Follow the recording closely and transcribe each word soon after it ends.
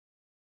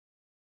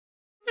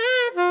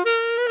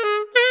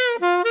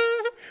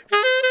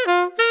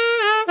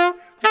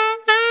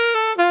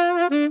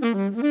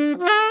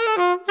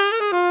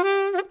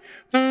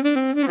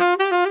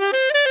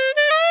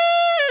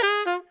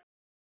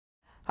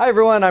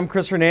everyone, I'm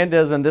Chris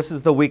Hernandez and this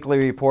is the Weekly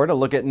Report, a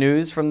look at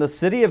news from the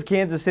city of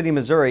Kansas City,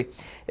 Missouri.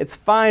 It's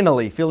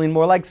finally feeling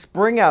more like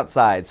spring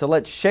outside, so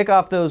let's shake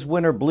off those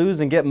winter blues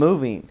and get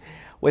moving.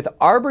 With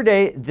Arbor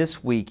Day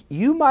this week,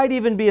 you might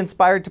even be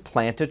inspired to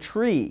plant a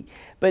tree.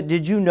 But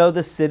did you know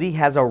the city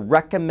has a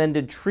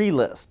recommended tree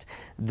list?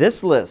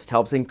 This list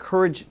helps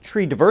encourage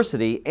tree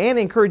diversity and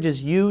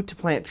encourages you to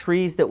plant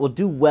trees that will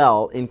do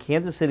well in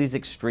Kansas City's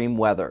extreme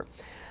weather.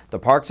 The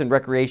Parks and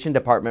Recreation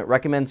Department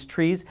recommends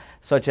trees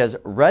such as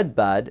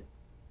redbud,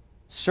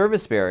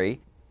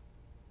 serviceberry,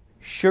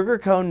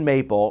 sugarcone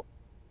maple,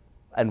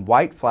 and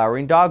white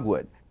flowering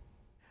dogwood.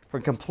 For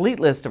a complete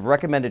list of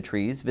recommended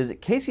trees,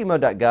 visit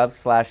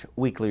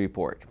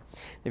kcmo.gov/weeklyreport.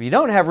 If you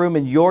don't have room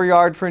in your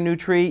yard for a new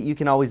tree, you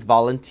can always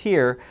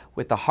volunteer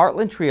with the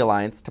Heartland Tree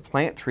Alliance to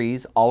plant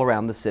trees all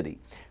around the city.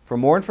 For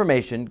more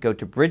information, go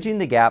to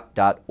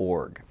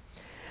bridgingthegap.org.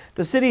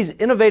 The city's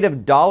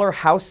innovative dollar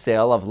house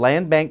sale of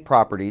land bank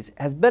properties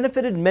has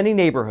benefited many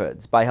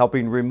neighborhoods by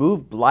helping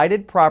remove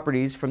blighted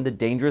properties from the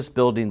dangerous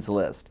buildings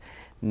list.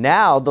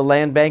 Now, the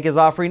land bank is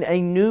offering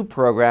a new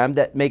program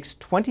that makes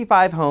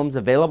 25 homes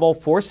available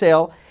for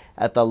sale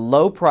at the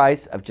low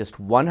price of just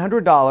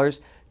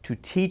 $100 to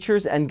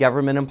teachers and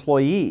government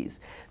employees.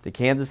 The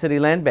Kansas City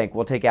Land Bank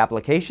will take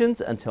applications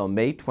until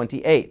May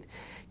 28th.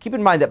 Keep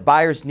in mind that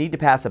buyers need to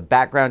pass a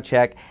background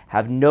check,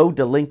 have no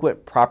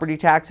delinquent property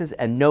taxes,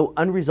 and no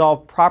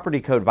unresolved property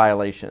code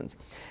violations.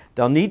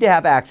 They'll need to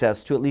have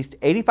access to at least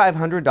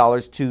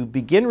 $8,500 to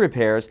begin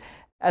repairs,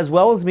 as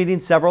well as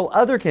meeting several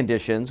other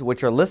conditions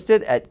which are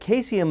listed at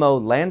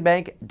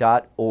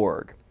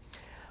kcmolandbank.org.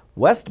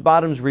 West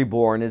Bottoms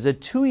Reborn is a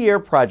 2-year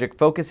project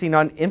focusing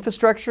on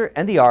infrastructure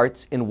and the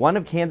arts in one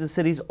of Kansas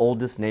City's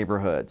oldest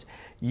neighborhoods.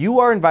 You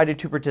are invited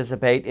to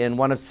participate in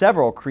one of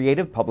several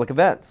creative public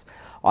events.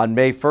 On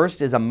May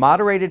 1st is a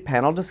moderated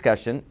panel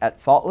discussion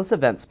at Faultless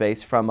Event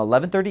Space from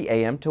 11:30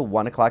 a.m. to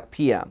 1 o'clock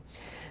p.m.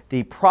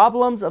 The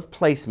Problems of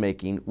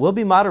Placemaking will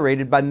be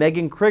moderated by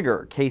Megan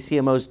Krieger,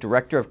 KCMO's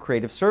Director of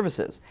Creative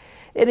Services.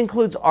 It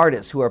includes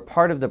artists who are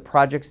part of the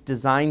project's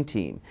design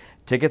team.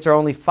 Tickets are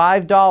only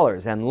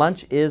 $5 and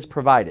lunch is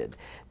provided.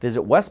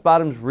 Visit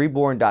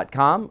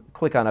westbottomsreborn.com,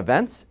 click on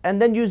events,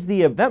 and then use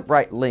the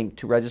Eventbrite link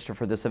to register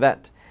for this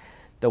event.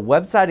 The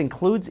website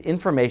includes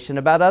information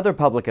about other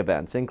public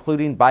events,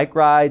 including bike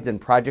rides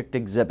and project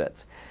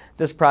exhibits.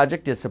 This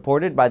project is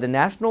supported by the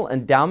National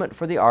Endowment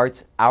for the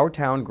Arts Our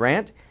Town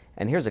grant,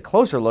 and here's a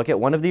closer look at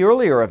one of the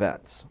earlier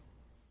events.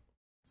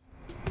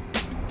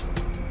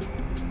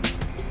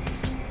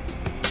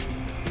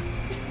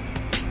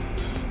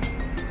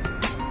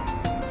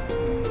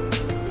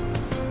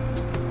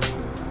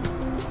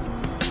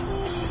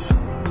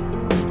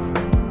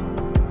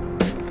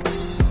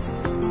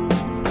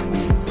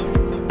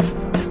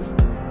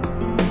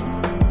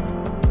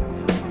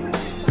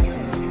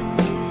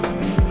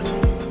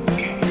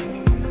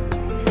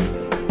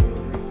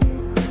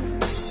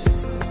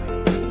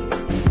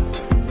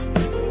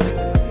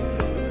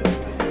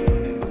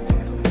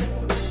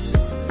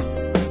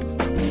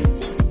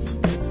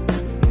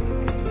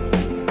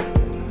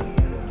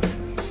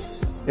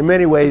 In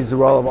many ways, the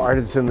role of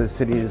artists in the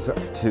city is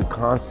to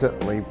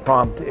constantly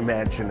prompt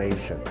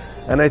imagination.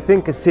 And I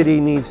think a city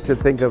needs to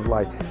think of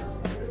like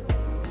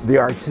the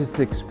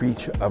artistic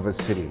speech of a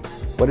city.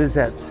 What does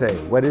that say?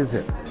 What is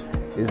it?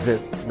 Is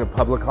it the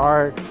public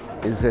art?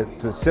 Is it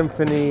the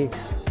symphony?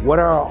 What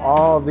are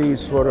all these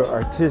sort of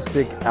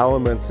artistic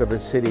elements of a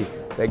city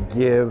that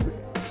give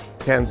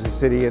Kansas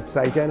City its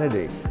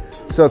identity?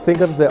 So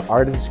think of the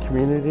artist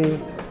community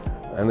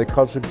and the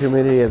cultural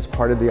community as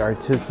part of the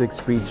artistic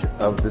speech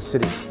of the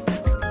city.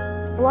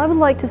 Well, I would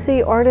like to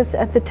see artists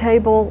at the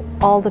table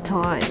all the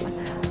time,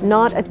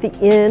 not at the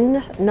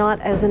end,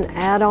 not as an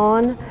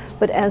add-on,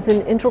 but as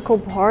an integral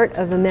part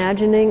of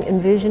imagining,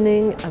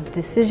 envisioning, of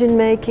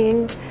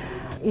decision-making.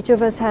 Each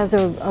of us has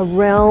a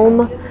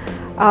realm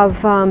of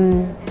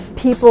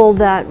people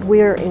that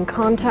we're in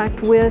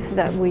contact with,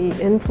 that we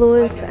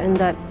influence, and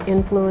that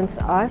influence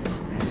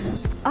us.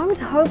 I would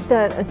hope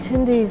that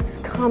attendees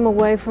come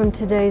away from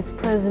today's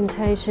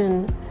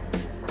presentation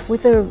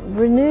with a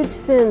renewed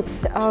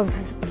sense of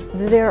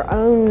their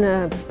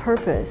own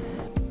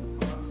purpose.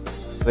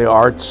 The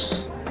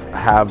arts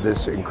have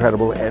this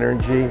incredible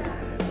energy,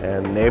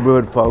 and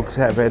neighborhood folks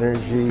have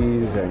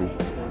energies,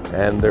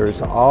 and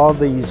there's all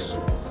these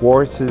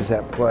forces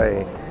at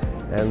play,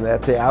 and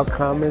that the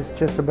outcome is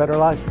just a better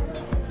life.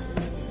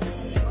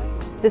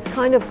 This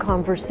kind of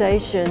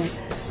conversation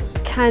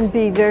can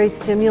be very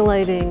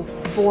stimulating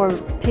for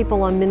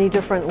people on many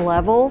different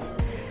levels,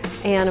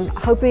 and I'm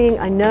hoping,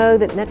 I know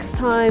that next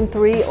time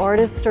 3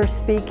 artists are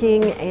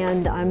speaking,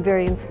 and I'm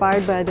very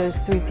inspired by those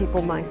 3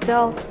 people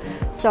myself,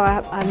 so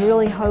I'm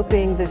really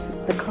hoping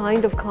the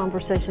kind of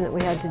conversation that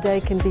we had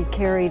today can be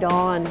carried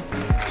on.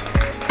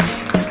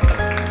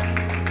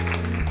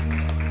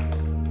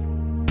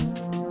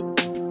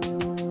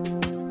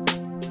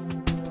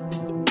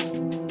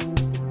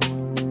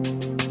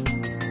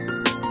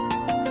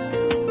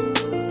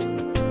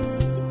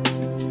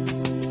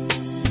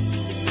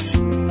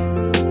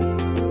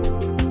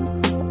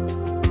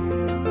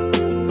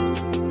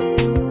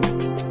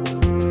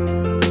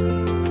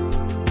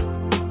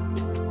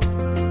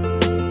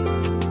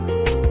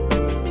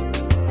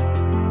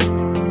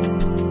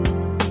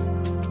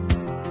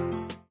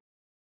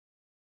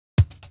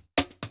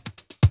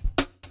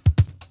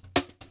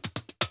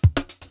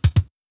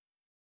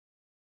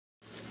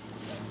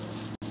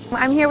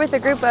 I'm here with a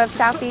group of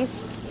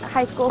Southeast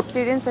high school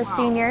students or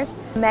seniors.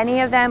 Many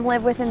of them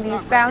live within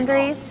these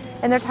boundaries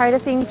and they're tired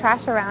of seeing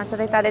trash around, so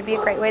they thought it'd be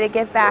a great way to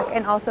give back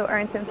and also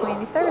earn some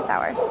community service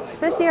hours.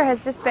 This year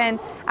has just been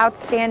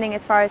outstanding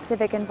as far as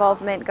civic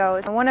involvement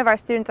goes. One of our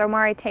students,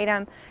 Omari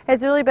Tatum,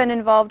 has really been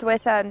involved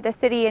with the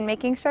city in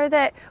making sure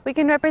that we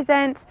can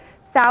represent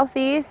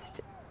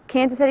Southeast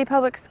Kansas City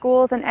Public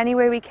Schools in any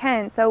way we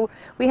can. So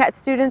we had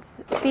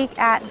students speak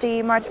at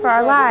the March for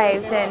Our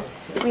Lives, and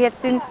we had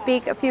students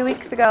speak a few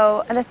weeks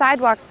ago at the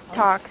sidewalk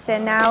talks,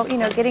 and now, you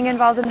know, getting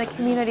involved in the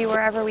community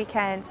wherever we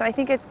can. So I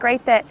think it's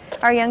great that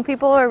our young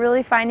people are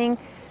really finding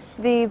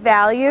the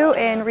value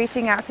in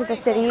reaching out to the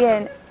city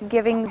and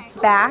giving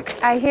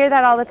back. I hear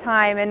that all the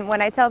time, and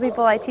when I tell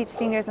people I teach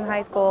seniors in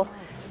high school,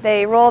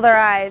 they roll their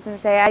eyes and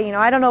say,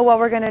 I don't know what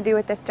we're going to do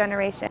with this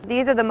generation.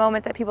 These are the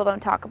moments that people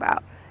don't talk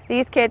about.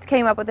 These kids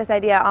came up with this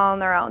idea all on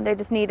their own. They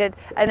just needed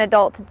an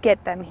adult to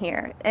get them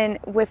here. And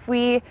if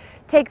we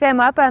take them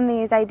up on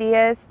these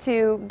ideas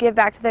to give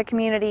back to their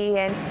community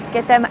and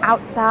get them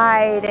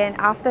outside and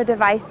off their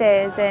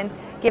devices and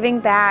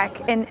giving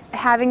back and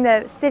having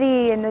the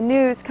city and the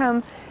news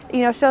come,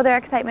 show their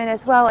excitement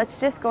as well, it's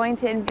just going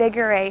to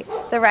invigorate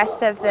the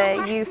rest of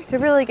the youth to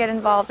really get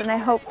involved. And I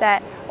hope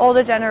that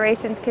older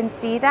generations can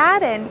see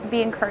that and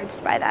be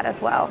encouraged by that as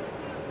well.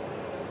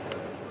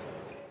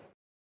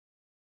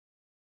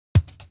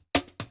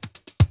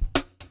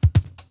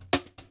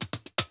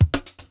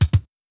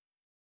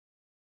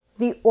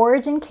 The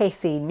Origin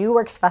KC New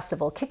Works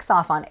Festival kicks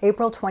off on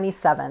April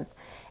 27th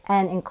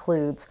and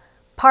includes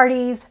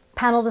parties,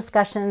 panel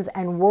discussions,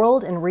 and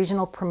world and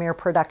regional premiere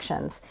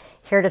productions.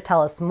 Here to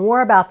tell us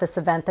more about this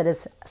event that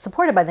is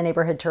supported by the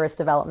Neighborhood Tourist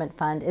Development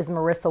Fund is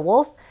Marissa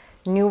Wolf,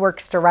 New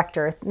Works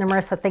Director. Now,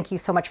 Marissa, thank you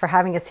so much for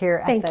having us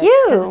here at the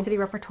Kansas City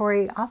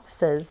Repertory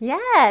offices.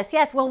 Yes.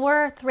 Well,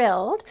 we're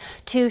thrilled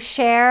to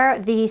share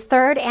the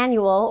 3rd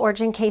annual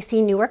Origin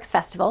KC New Works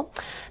Festival.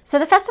 So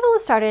the festival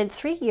was started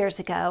 3 years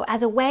ago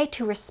as a way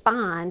to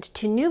respond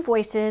to new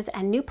voices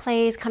and new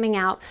plays coming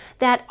out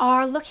that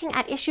are looking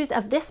at issues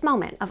of this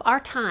moment, of our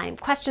time,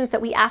 questions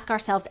that we ask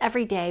ourselves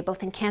every day,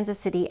 both in Kansas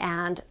City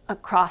and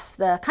across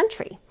the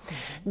country.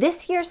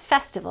 This year's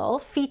festival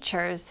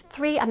features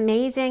 3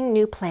 amazing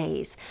new plays.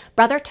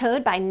 Brother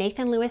Toad by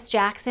Nathan Lewis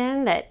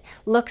Jackson, that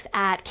looks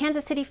at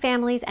Kansas City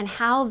families and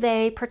how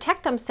they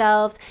protect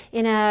themselves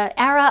in an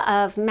era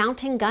of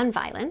mounting gun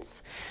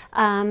violence.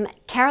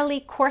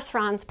 Carolee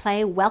Corthron's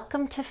play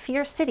Welcome to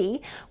Fear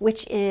City,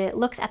 which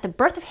looks at the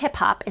birth of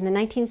hip-hop in the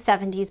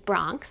 1970s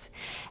Bronx.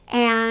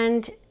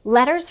 And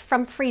Letters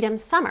from Freedom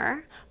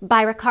Summer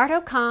by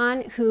Ricardo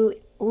Kahn, who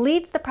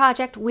leads the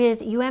project with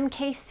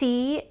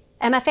UMKC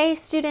MFA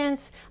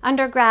students,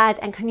 undergrads,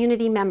 and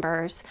community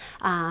members.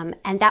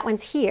 And that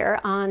one's here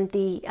on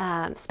the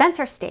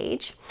Spencer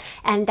stage.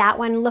 And that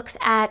one looks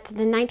at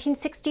the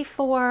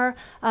 1964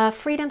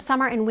 Freedom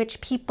Summer, in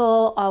which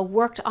people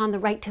worked on the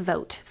right to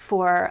vote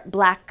for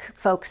Black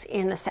folks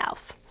in the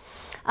South.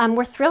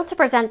 We're thrilled to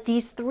present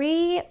these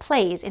 3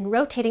 plays in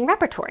rotating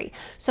repertory.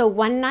 So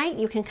one night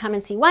you can come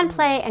and see one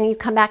play, and you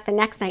come back the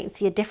next night and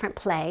see a different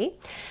play.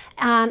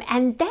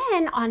 And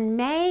then on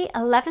May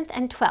 11th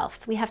and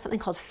 12th, we have something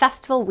called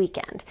Festival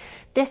Weekend.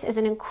 This is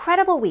an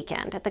incredible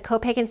weekend at the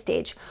Copagan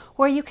stage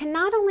where you can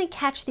not only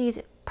catch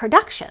these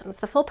productions,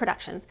 the full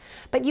productions,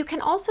 but you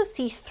can also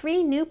see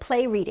 3 new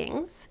play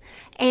readings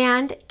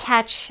and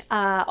catch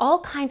all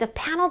kinds of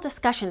panel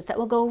discussions that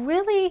will go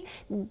really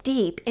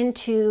deep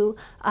into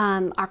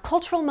our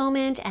cultural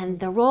moment and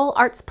the role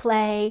arts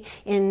play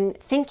in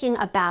thinking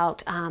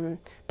about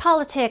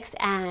politics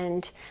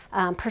and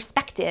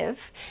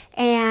perspective.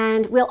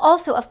 And we'll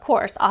also, of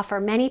course, offer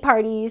many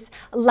parties,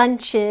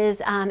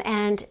 lunches,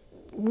 and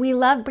we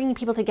love bringing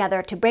people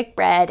together to break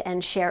bread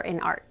and share in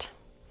art.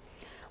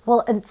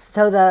 Well, and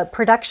so the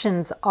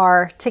productions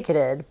are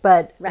ticketed,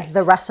 but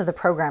the rest of the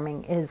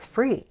programming is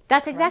free.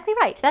 That's exactly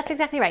right. That's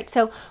exactly right.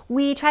 So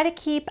we try to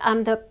keep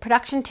the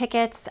production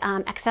tickets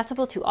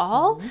accessible to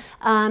all,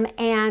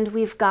 and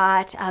we've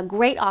got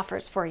great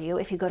offers for you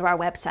if you go to our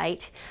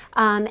website.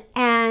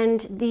 And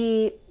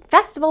the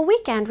Festival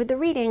Weekend with the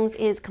readings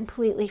is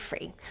completely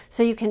free.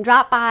 So you can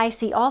drop by,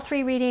 see all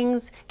 3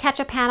 readings, catch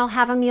a panel,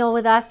 have a meal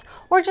with us,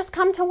 or just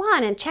come to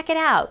one and check it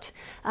out.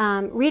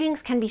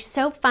 Readings can be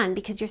so fun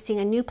because you're seeing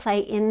a new play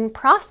in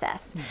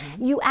process.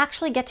 You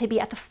actually get to be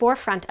at the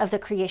forefront of the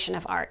creation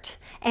of art.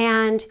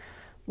 And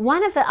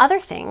one of the other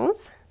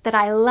things that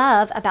I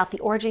love about the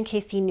Origin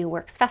KC New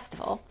Works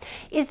Festival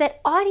is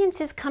that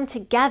audiences come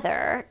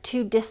together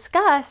to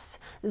discuss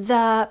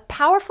the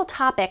powerful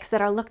topics that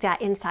are looked at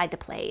inside the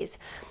plays.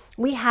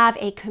 We have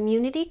a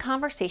community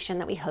conversation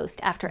that we host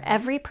after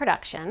every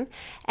production,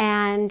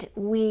 and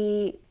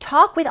we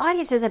talk with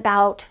audiences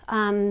about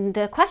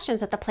the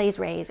questions that the plays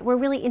raise. We're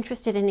really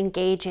interested in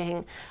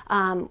engaging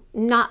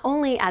not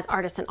only as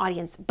artists and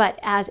audience, but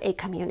as a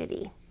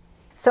community.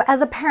 So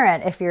as a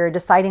parent, if you're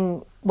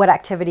deciding what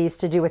activities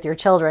to do with your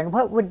children,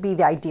 what would be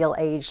the ideal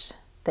age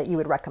that you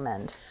would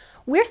recommend?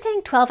 We're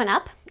saying 12 and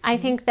up. I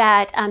think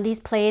that these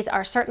plays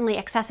are certainly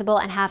accessible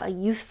and have a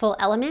youthful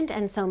element,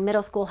 and so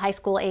middle school, high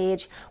school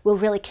age will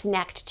really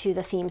connect to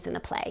the themes in the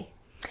play.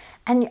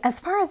 And as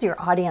far as your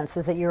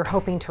audiences that you're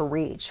hoping to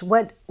reach,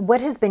 what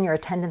has been your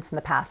attendance in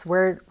the past?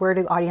 Where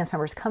do audience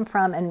members come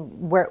from,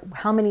 and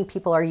how many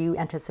people are you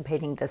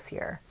anticipating this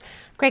year?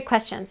 Great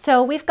question.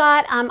 So we've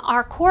got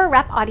our core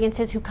rep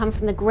audiences who come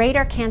from the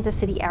greater Kansas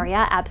City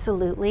area,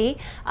 absolutely,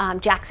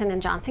 Jackson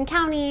and Johnson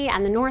County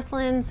and the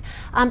Northlands,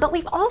 but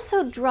we've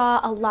also draw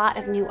a lot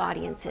of new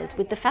audiences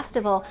with the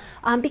festival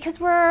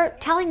because we're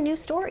telling new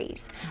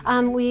stories.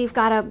 We've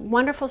got a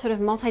wonderful sort of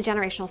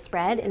multi-generational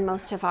spread in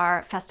most of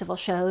our festival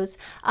shows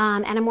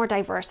and a more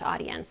diverse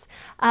audience.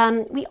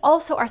 We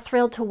also are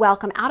thrilled to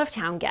welcome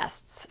out-of-town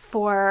guests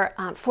for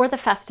the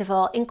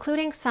festival,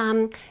 including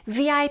some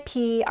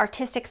VIP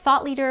artistic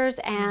thought leaders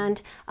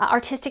and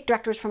artistic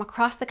directors from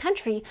across the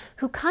country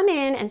who come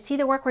in and see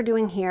the work we're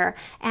doing here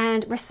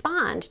and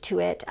respond to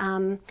it.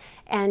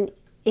 And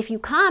if you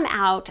come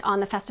out on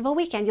the festival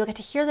weekend, you'll get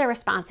to hear their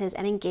responses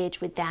and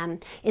engage with them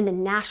in the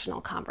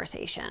national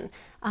conversation.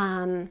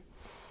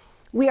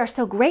 We are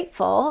so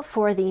grateful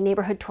for the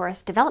Neighborhood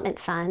Tourist Development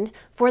Fund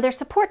for their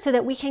support so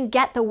that we can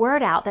get the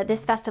word out that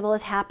this festival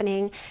is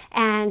happening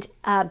and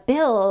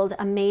build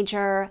a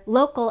major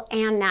local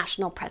and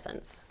national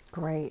presence.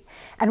 Great.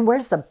 And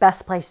where's the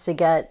best place to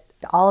get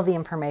all of the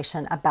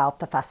information about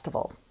the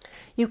festival?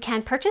 You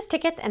can purchase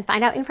tickets and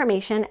find out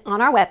information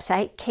on our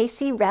website,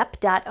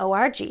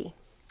 kcrep.org.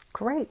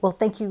 Great. Well,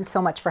 thank you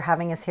so much for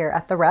having us here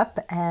at the Rep,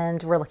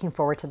 and we're looking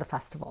forward to the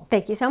festival.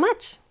 Thank you so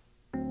much.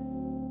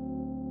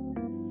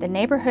 The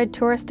Neighborhood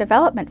Tourist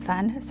Development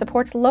Fund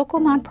supports local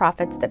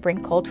nonprofits that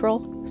bring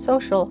cultural,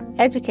 social,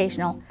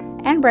 educational,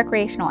 and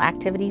recreational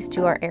activities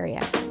to our area.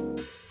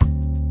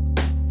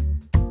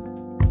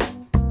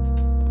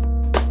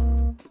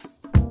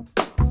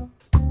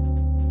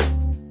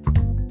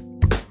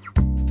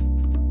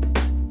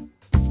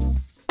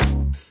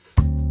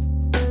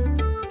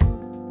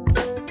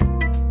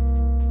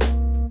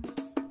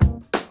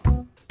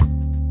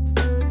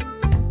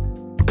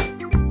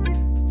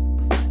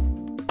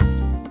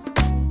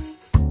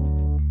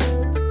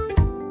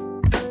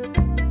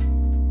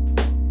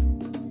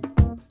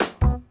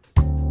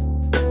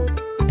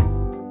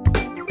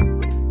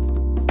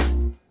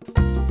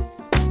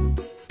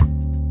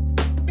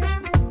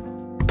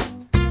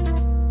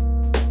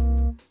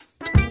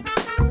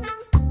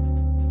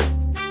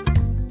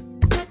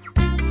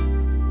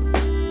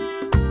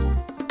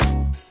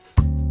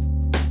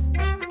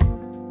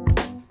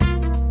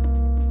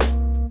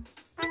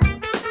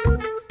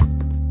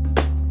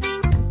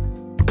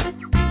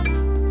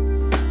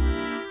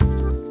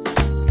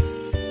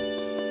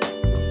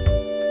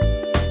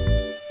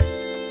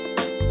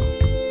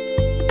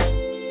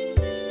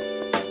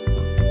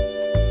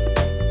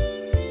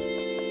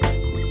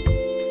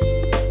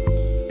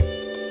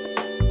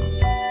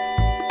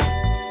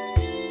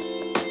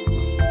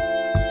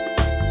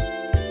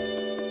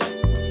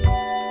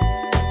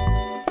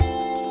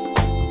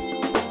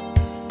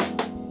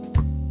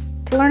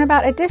 To learn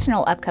about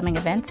additional upcoming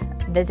events,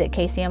 visit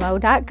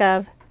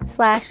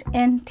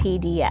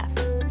kcmo.gov/ntdf.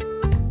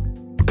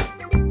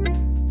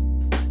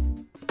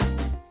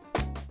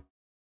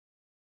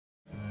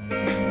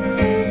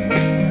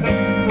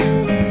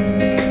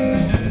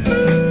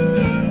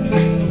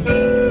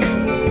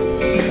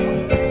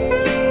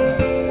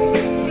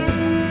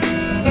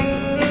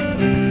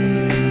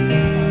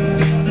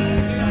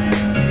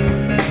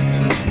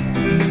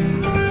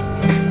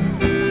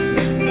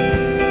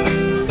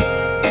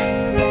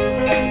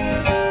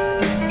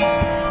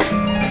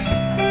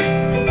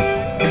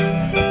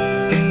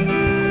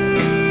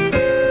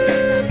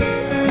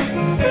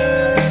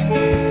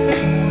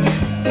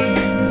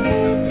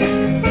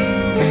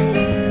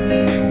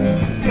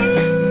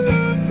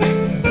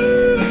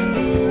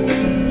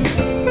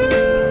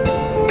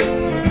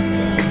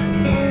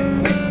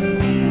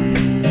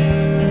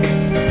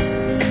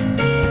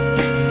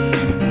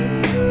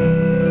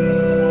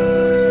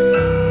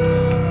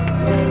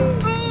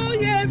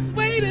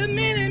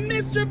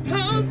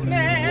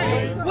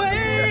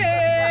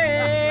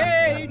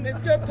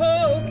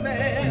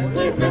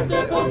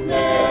 Mr.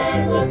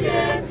 Postman, look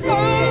and see.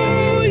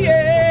 Oh,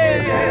 yeah.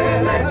 Is there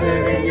a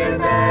letter in your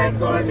bag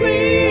for me?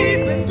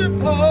 Please, Mr.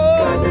 Postman.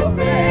 'Cause it's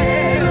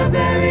been a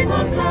very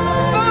long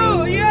time.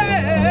 Oh,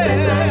 yeah.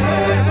 Since I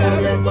heard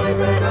from this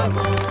boyfriend of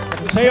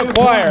mine. Say a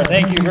choir,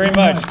 thank you very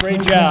much.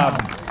 Great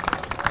job.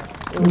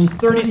 It was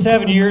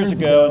 37 years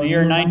ago, in the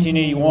year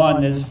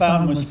 1981, this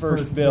fountain was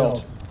first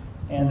built.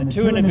 And the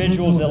two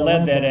individuals that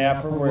led that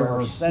effort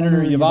were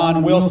Senator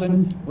Yvonne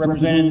Wilson,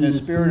 representing the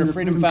Spirit of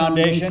Freedom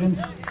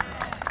Foundation,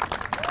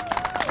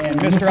 and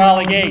Mr.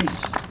 Ollie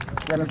Gates,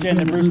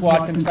 representing the Bruce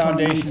Watkins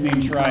Foundation, the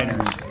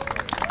Enshriners.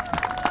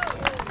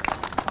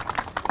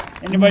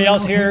 Anybody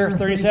else here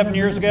 37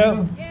 years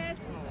ago?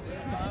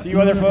 A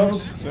few other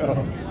folks?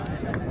 So,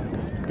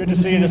 good to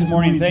see you this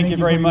morning. Thank you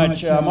very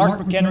much. Mark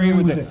McHenry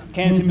with the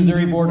Kansas City,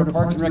 Missouri Board of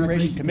Parks and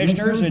Recreation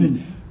Commissioners,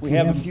 and we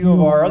have a few of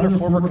our other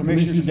former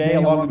commissioners today,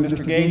 along with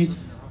Mr. Gates.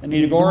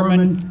 Anita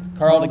Gorman,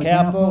 Carl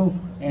DeCapo,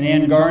 and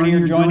Ann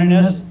Garnier joining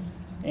us.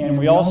 And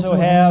we also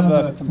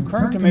have some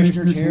current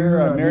commissioners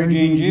here, Mary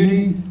Jane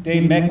Judy,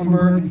 Dave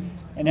Mecklenburg,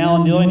 and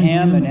Alan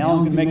Dillingham. And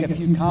Alan's going to make a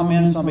few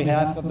comments on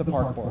behalf of the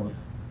Park Board.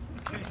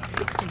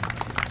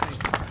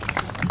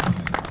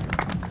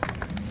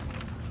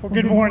 Well,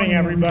 good morning,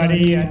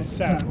 everybody. It's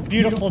a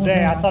beautiful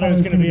day. I thought it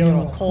was going to be a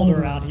little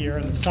colder out here,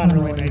 and the sun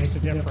really makes a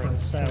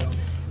difference. So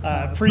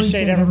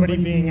appreciate everybody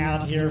being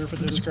out here for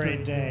this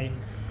great day.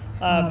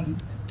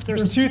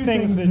 There's two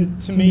things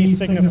that, to me,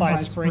 signify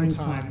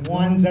springtime.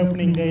 One's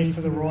opening day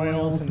for the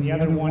Royals, and the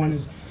other one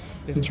is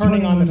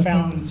turning on the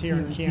fountains here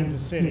in Kansas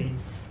City.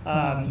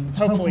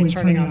 Hopefully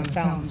turning on the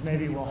fountains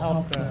maybe will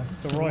help the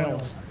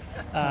Royals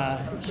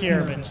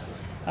here,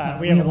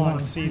 but we have a long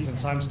season,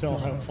 so I'm still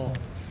hopeful.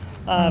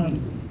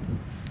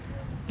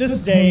 This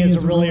day is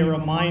really a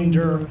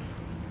reminder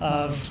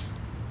of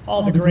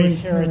all the great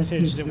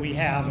heritage that we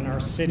have in our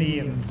city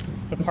and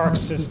the park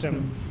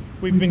system.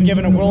 We've been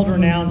given a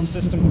world-renowned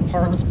system of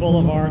parks,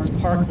 boulevards,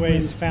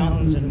 parkways,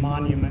 fountains, and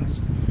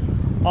monuments,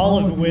 all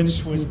of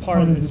which was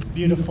part of this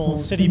beautiful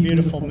City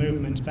Beautiful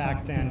movement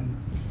back then.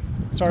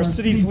 So our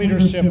city's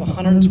leadership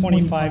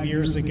 125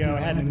 years ago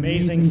had an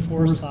amazing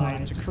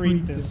foresight to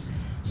create this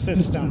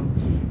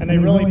system, and they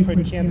really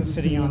put Kansas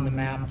City on the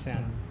map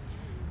then.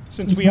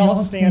 Since we all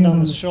stand on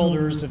the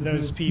shoulders of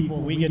those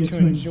people, we get to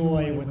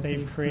enjoy what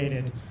they've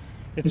created.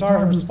 It's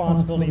our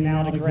responsibility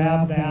now to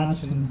grab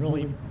that and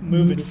really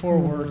move it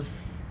forward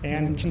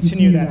and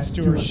continue that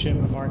stewardship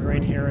of our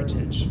great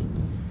heritage.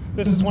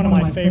 This is one of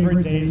my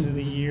favorite days of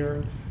the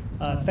year.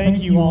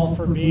 Thank you all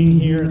for being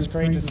here. It's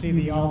great to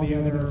see all the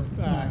other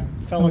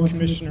fellow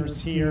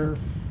commissioners here,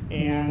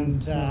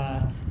 and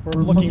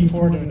we're looking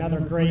forward to another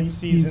great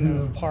season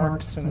of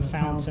parks and the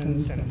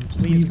fountains, and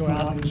please go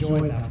out and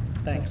enjoy them.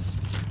 Thanks.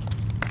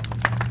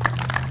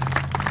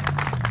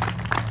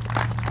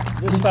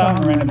 This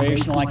fountain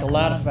renovation, like a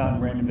lot of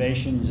fountain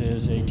renovations,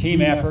 is a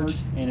team effort,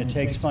 and it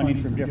takes funding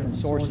from different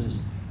sources.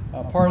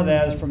 Part of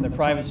that is from the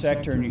private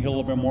sector, and you'll hear a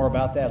little bit more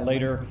about that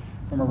later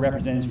from a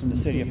representative from the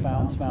City of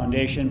Fountains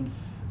Foundation.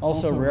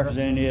 Also a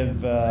representative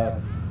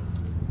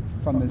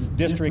from the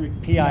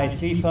district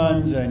PIC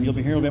funds, and you'll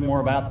be hearing a little bit more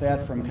about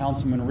that from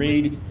Councilman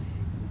Reed.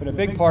 But a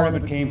big part of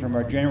it came from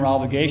our general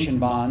obligation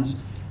bonds.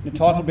 And to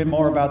talk a little bit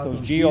more about those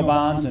GEO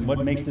bonds and what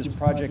makes this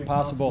project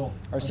possible,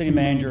 our City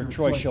Manager,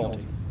 Troy Schulte.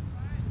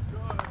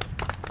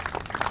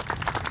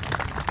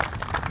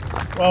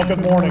 Well,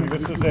 good morning.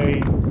 This is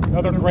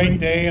another great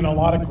day, and a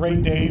lot of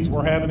great days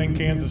we're having in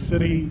Kansas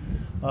City.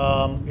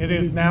 It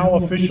is now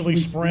officially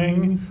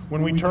spring.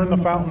 When we turn the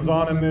fountains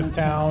on in this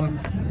town,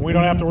 we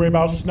don't have to worry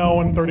about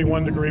snow and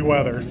 31-degree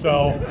weather.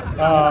 So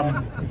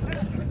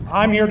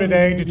I'm here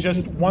today to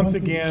just once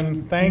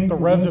again thank the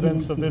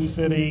residents of this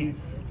city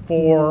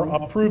for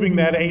approving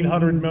that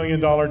 $800 million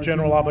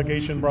general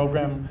obligation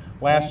program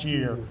last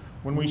year.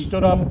 When we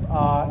stood up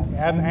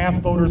and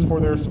asked voters for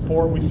their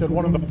support, we said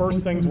one of the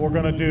first things we're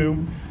going to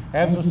do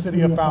as the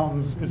City of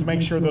Fountains is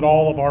make sure that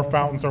all of our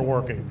fountains are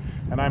working.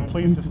 And I'm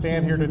pleased to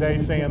stand here today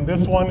saying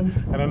this one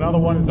and another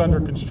one is under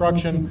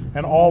construction,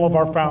 and all of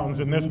our fountains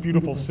in this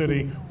beautiful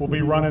city will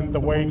be running the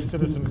way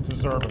citizens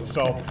deserve it.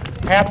 So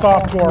hats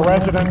off to our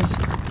residents.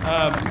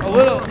 A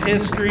little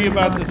history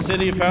about the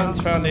City of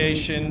Fountains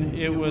Foundation.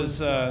 It was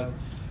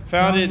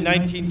founded in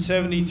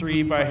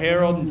 1973 by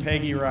Harold and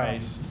Peggy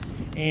Rice.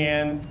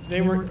 And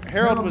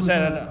Harold was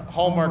at a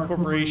Hallmark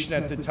Corporation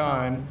at the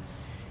time,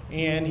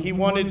 and he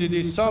wanted to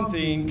do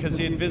something because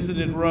he had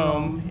visited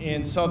Rome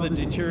and saw the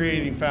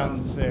deteriorating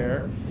fountains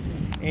there,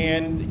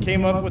 and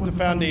came up with the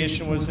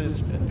foundation. Was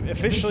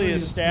officially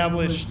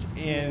established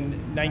in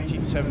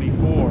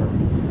 1974.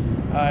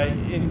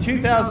 In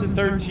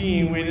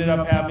 2013, we ended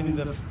up having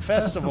the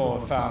Festival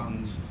of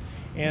Fountains.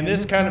 And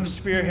this kind of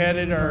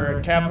spearheaded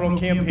our capital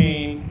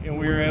campaign, and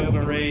we were able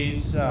to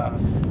raise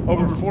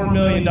over $4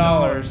 million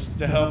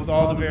to help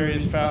all the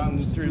various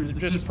fountains through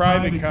just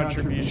private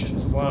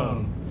contributions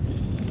alone.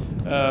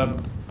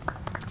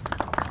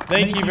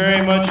 Thank you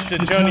very much to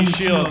Joni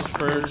Shields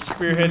for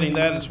spearheading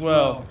that as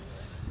well.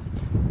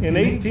 In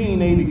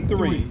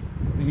 1883,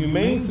 the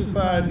Humane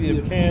Society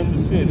of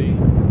Kansas City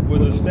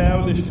was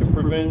established to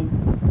prevent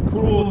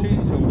cruelty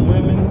to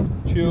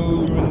women,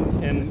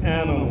 children, and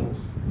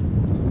animals.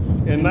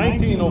 In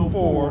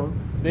 1904,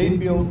 they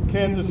built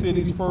Kansas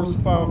City's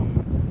first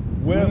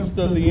fountain west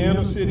of the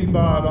inner city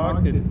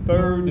viaduct at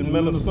 3rd and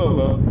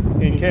Minnesota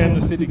in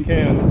Kansas City,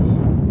 Kansas.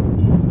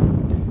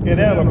 It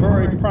had a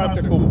very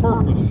practical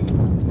purpose.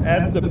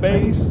 At the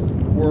base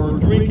were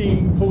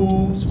drinking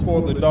pools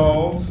for the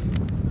dogs,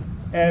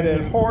 and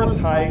at horse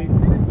height,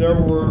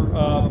 there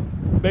were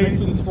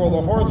basins for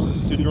the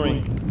horses to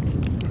drink.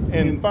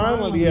 And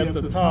finally, at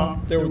the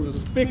top, there was a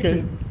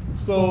spigot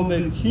so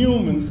that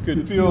humans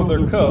could fill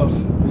their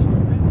cups.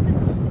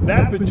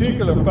 That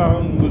particular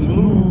fountain was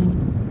moved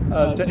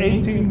to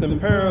 18th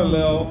and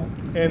Parallel,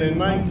 and in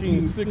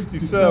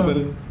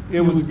 1967,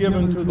 it was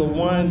given to the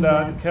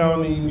Wyandotte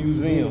County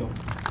Museum.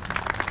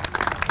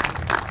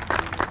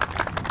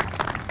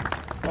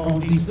 on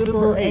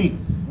December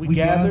 8th, we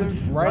gathered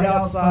right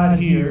outside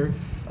here.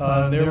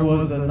 There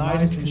was a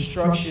nice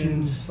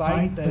construction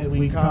site that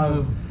we kind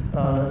of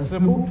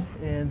assembled,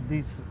 and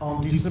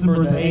on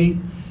December the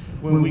 8th,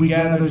 when we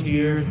gathered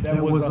here,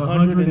 that was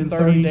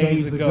 130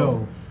 days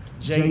ago.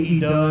 J.E.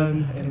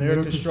 Dunn and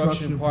their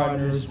construction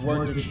partners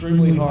worked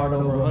extremely hard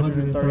over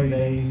 130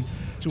 days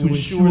to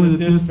ensure that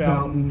this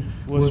fountain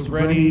was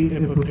ready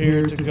and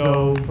prepared to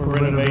go for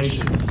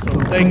renovations. So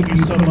thank you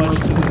so much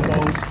to the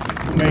folks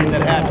who made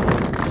that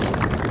happen.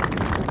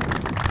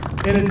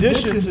 In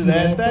addition to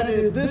that,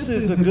 this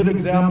is a good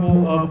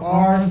example of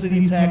our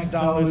city tax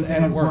dollars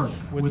at work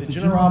with the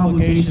general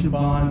obligation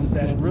bonds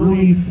that have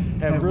really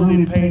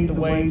paved the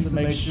way to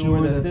make sure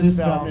that this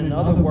fountain and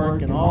other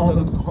work and all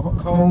the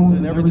cones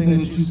and everything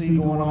that you see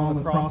going on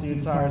across the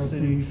entire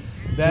city,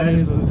 that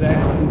is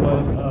exactly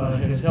what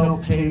has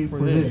helped pay for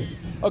this.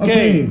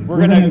 Okay, we're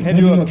going to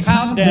do a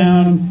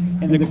countdown,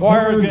 and the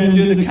choir is going to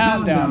do the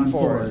countdown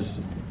for us.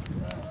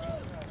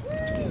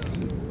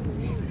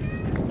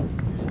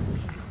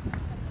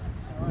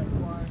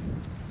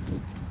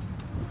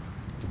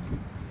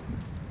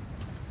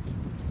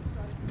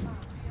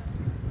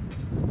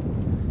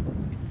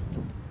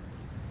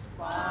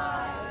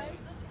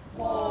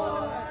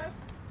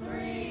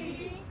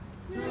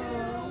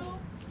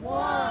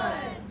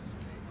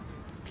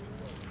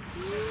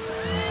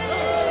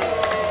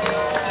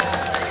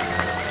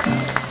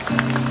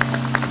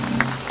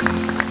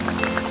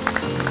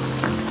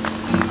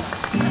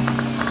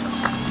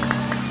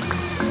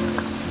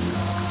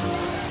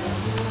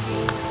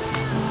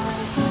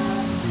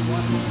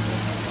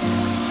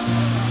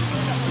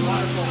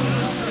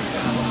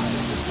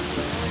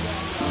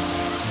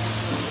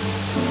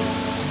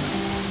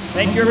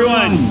 Thank you,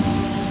 everyone.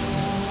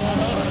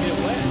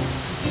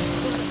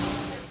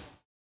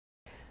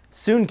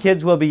 Soon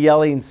kids will be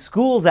yelling,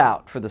 "School's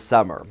out" for the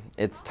summer.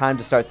 It's time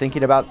to start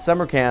thinking about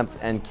summer camps,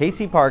 and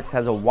KC Parks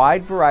has a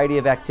wide variety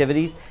of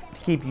activities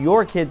to keep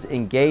your kids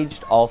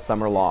engaged all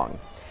summer long.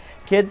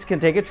 Kids can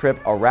take a trip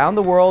around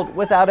the world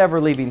without ever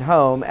leaving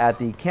home at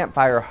the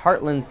Campfire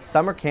Heartland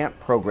Summer Camp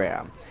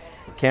program.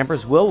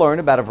 Campers will learn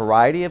about a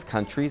variety of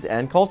countries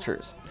and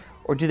cultures.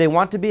 Or do they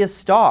want to be a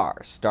star?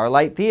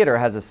 Starlight Theater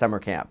has a summer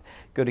camp.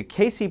 Go to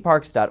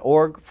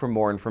kcparks.org for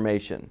more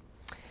information.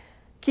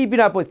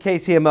 Keeping up with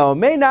KCMO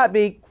may not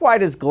be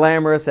quite as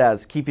glamorous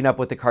as Keeping Up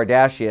with the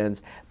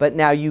Kardashians, but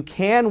now you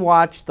can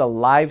watch the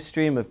live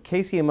stream of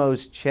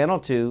KCMO's Channel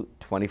 2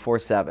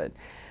 24/7.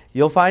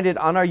 You'll find it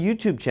on our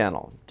YouTube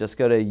channel. Just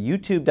go to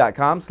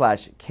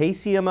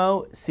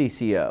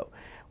youtube.com/KCMOCCO.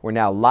 We're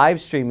now live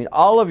streaming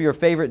all of your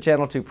favorite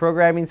Channel 2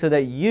 programming so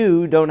that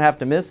you don't have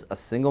to miss a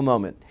single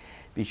moment.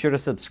 Be sure to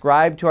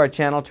subscribe to our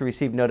channel to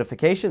receive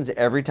notifications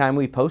every time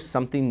we post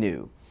something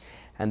new.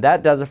 And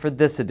that does it for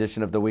this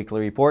edition of the Weekly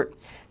Report.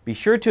 Be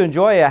sure to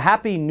enjoy a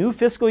happy new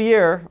fiscal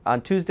year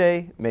on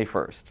Tuesday, May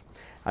 1st.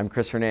 I'm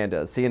Chris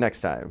Hernandez. See you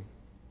next time.